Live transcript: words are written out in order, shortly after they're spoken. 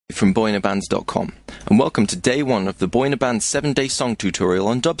from boyinabands.com, and welcome to day one of the Boyinaband 7-day song tutorial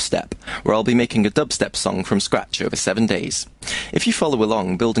on dubstep, where I'll be making a dubstep song from scratch over 7 days. If you follow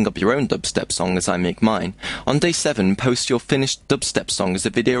along building up your own dubstep song as I make mine, on day 7 post your finished dubstep song as a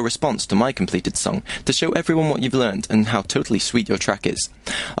video response to my completed song to show everyone what you've learned and how totally sweet your track is.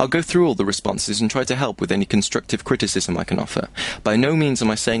 I'll go through all the responses and try to help with any constructive criticism I can offer. By no means am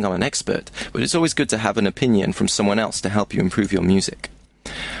I saying I'm an expert, but it's always good to have an opinion from someone else to help you improve your music.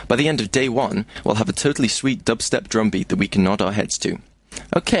 By the end of day 1, we'll have a totally sweet dubstep drum beat that we can nod our heads to.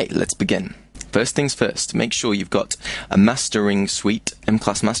 Okay, let's begin. First things first, make sure you've got a mastering suite,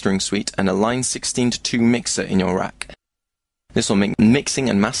 M-Class mastering suite, and a line 16:2 mixer in your rack. This will make mixing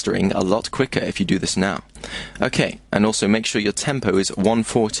and mastering a lot quicker if you do this now. Okay, and also make sure your tempo is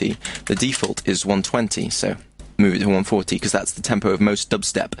 140. The default is 120, so move it to 140 because that's the tempo of most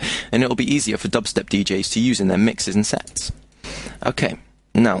dubstep, and it'll be easier for dubstep DJs to use in their mixes and sets. Okay,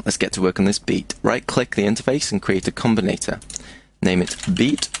 now let's get to work on this beat. Right-click the interface and create a combinator. Name it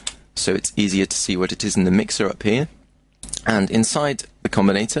beat, so it's easier to see what it is in the mixer up here. And inside the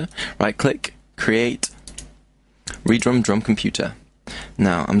combinator, right-click, create redrum drum computer.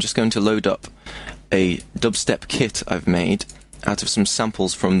 Now I'm just going to load up a dubstep kit I've made out of some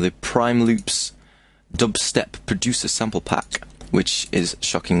samples from the Prime Loops Dubstep Producer Sample Pack, which is,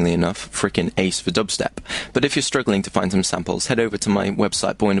 shockingly enough, frickin' ace for dubstep. But if you're struggling to find some samples, head over to my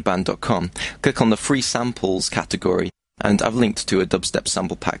website, boyinaband.com, click on the free samples category, and I've linked to a dubstep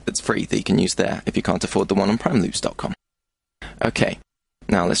sample pack that's free that you can use there if you can't afford the one on primeloops.com. Okay,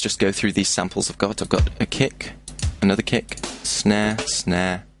 now let's just go through these samples I've got. I've got a kick, another kick, snare,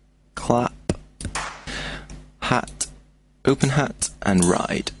 snare, clap, hat, open hat, and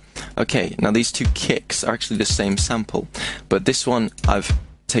ride. Okay, now these two kicks are actually the same sample, but this one I've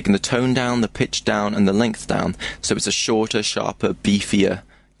taken the tone down, the pitch down, and the length down, so it's a shorter, sharper, beefier,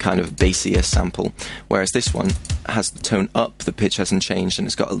 kind of bassier sample, whereas this one has the tone up, the pitch hasn't changed, and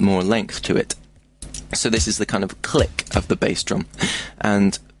it's got more length to it. So this is the kind of click of the bass drum,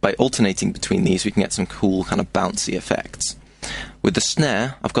 and by alternating between these we can get some cool kind of bouncy effects. With the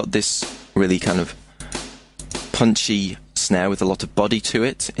snare, I've got this really kind of punchy snare with a lot of body to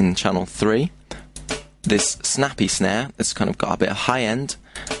it in channel 3. This snappy snare that's kind of got a bit of high end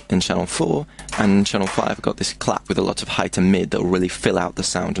in channel 4, and in channel 5 I've got this clap with a lot of high to mid that will really fill out the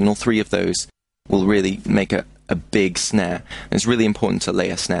sound, and all three of those will really make a big snare. And it's really important to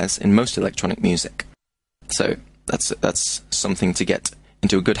layer snares in most electronic music, so that's something to get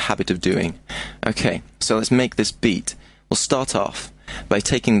into a good habit of doing. Okay, so let's make this beat. We'll start off by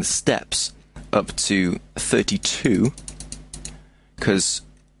taking the steps up to 32, because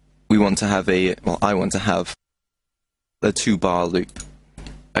we want to have I want to have a 2-bar loop.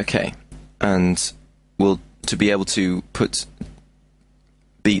 Okay, and to be able to put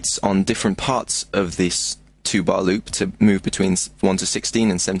beats on different parts of this 2-bar loop, to move between 1 to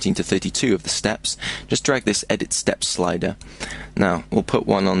 16 and 17 to 32 of the steps, just drag this edit steps slider. Now we'll put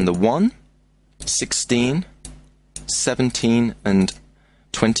one on the 1, 16, 17 and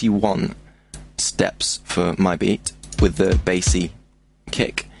 21 steps for my beat with the bassy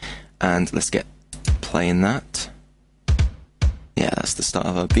kick, and let's get playing that. Yeah, that's the start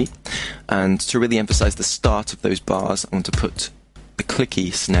of our beat. And to really emphasize the start of those bars, I want to put the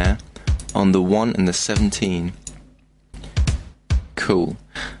clicky snare on the 1 and the 17. Cool.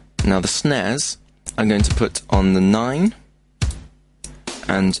 Now the snares I'm going to put on the 9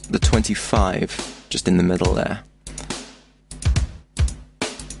 and the 25, just in the middle there.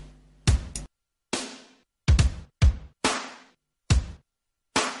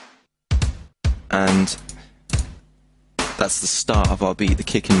 And that's the start of our beat, the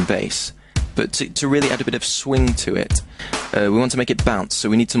kick and bass. But to really add a bit of swing to it, we want to make it bounce, so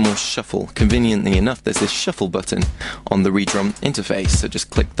we need some more shuffle. Conveniently enough, there's this shuffle button on the redrum interface, so just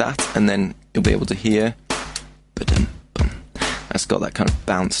click that and then you'll be able to hear ba-dum, bum. That's got that kind of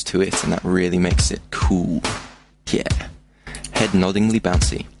bounce to it, and that really makes it cool. Yeah, head-noddingly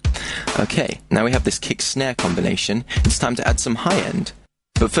bouncy. Okay, now we have this kick-snare combination. It's time to add some high end.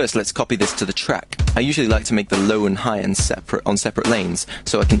 But first, let's copy this to the track. I usually like to make the low and high end on separate lanes,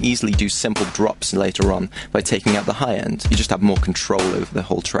 so I can easily do simple drops later on by taking out the high end. You just have more control over the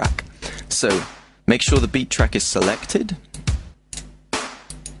whole track. So, make sure the beat track is selected,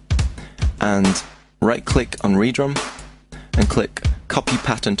 and right-click on redrum, and click copy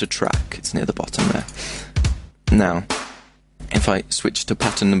pattern to track. It's near the bottom there. Now, if I switch to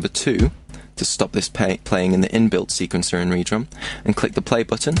pattern number 2, to stop this playing in the inbuilt sequencer in redrum, and click the play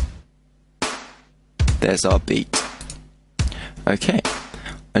button, there's our beat. Okay,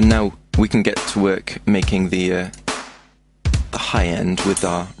 and now we can get to work making the high end with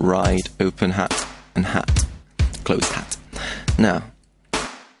our ride, open hat, and hat, closed hat. Now,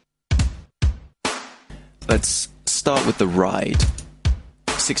 let's start with the ride.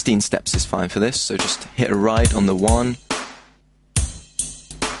 16 steps is fine for this, so just hit a ride on the 1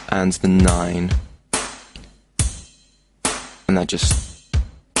 and the 9, and that just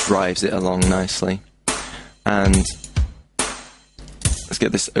drives it along nicely. And let's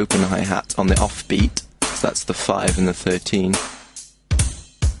get this open hi-hat on the offbeat, so that's the 5 and the 13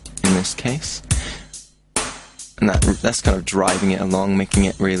 in this case. And that's kind of driving it along, making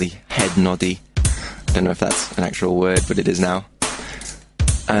it really head noddy. I don't know if that's an actual word, but it is now.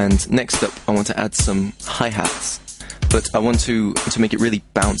 And next up, I want to add some hi-hats, but I want to make it really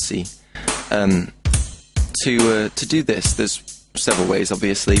bouncy. To do this, there's several ways,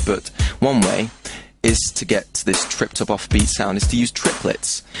 obviously, but one way is to get this tripped up offbeat sound is to use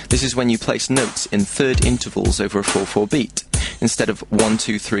triplets. This is when you place notes in third intervals over a 4/4 beat. Instead of 1,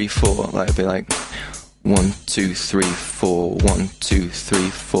 2, 3, 4, that would be like 1, 2, 3, 4, 1, 2, 3,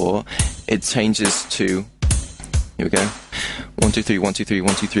 4. It changes to, here we go, 1, 2, 3, 1, 2, 3,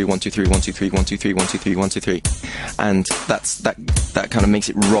 1, 2, 3, 1, 2, 3, 1, 2, 3, 1, 2, 3, 1, 2, 3, 1, 2, 3. And that kind of makes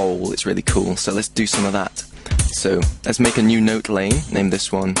it roll. It's really cool. So let's do some of that. So let's make a new note lane. Name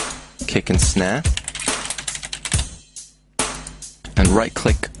this one kick and snare. And right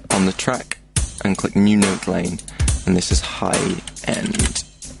click on the track and click new note lane. And this is high end.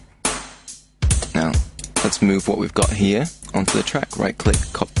 Now let's move what we've got here onto the track. Right click,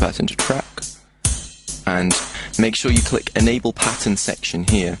 copy pattern to track. And make sure you click enable pattern section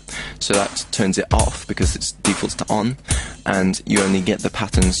here, so that turns it off because it defaults to on, and you only get the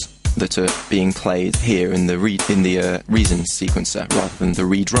patterns that are being played here in the reason sequencer rather than the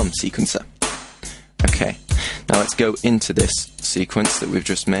redrum sequencer. Okay, now let's go into this sequence that we've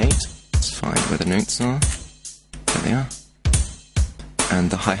just made. Let's find where the notes are. There they are. And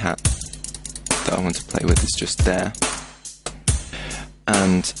the hi-hat that I want to play with is just there.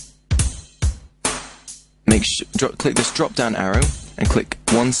 And click this drop down arrow and click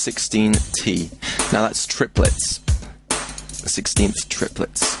 1/16T. Now that's triplets, 16th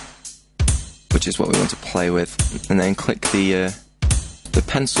triplets, which is what we want to play with. And then click the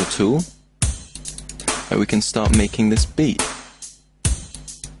pencil tool, and we can start making this beat.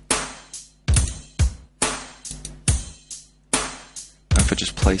 If I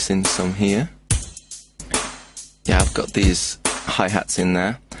just place in some here, yeah, I've got these hi-hats in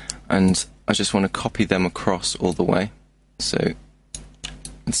there, and I just want to copy them across all the way. So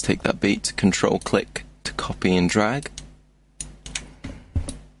let's take that beat, control click to copy and drag.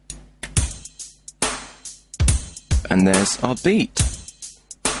 And there's our beat.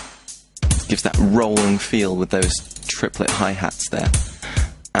 Gives that rolling feel with those triplet hi-hats there.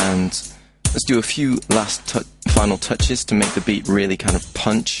 And let's do a few last final touches to make the beat really kind of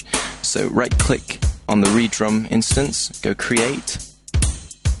punch. So right click on the redrum instance, go create,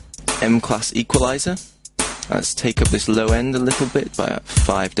 M-class equalizer. Let's take up this low end a little bit by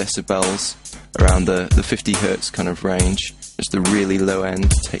 5 decibels, around the 50 hertz kind of range. Just the really low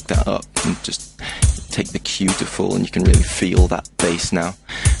end, take that up and just take the Q to full, and you can really feel that bass now.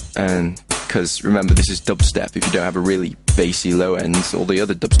 Because remember, this is dubstep. If you don't have a really bassy low end, all the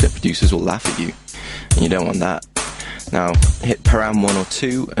other dubstep producers will laugh at you, and you don't want that. Now hit param 1 or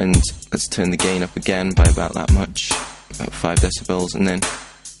 2, and let's turn the gain up again by about that much, about 5 decibels, and then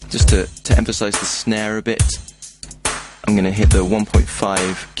just to emphasize the snare a bit, I'm going to hit the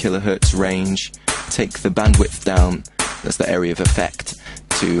 1.5 kilohertz range, take the bandwidth down, that's the area of effect,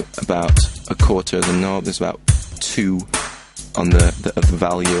 to about a quarter of the knob. There's about 2 on the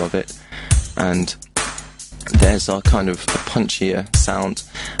value of it, and there's our kind of a punchier sound.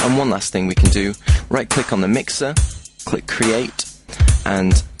 And one last thing we can do, right click on the mixer, click create,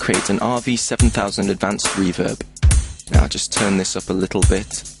 and create an RV7000 advanced reverb. Now just turn this up a little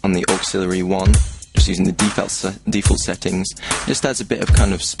bit on the auxiliary 1, just using the default settings. Just adds a bit of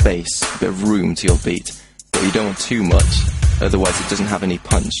kind of space, a bit of room to your beat, but you don't want too much, otherwise it doesn't have any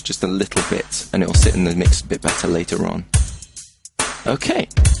punch, just a little bit, and it'll sit in the mix a bit better later on. Okay,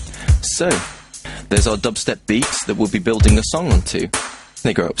 so there's our dubstep beats that we'll be building a song onto.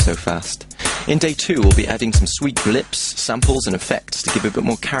 They grow up so fast. In day 2, we'll be adding some sweet blips, samples and effects to give a bit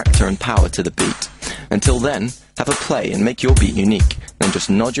more character and power to the beat. Until then, have a play and make your beat unique. Then just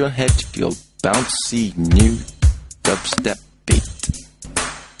nod your head to your bouncy new dubstep beat.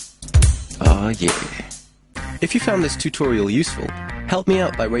 Oh yeah. If you found this tutorial useful, help me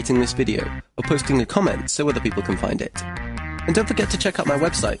out by rating this video or posting a comment so other people can find it. And don't forget to check out my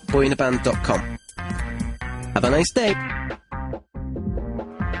website, boyinaband.com. Have a nice day!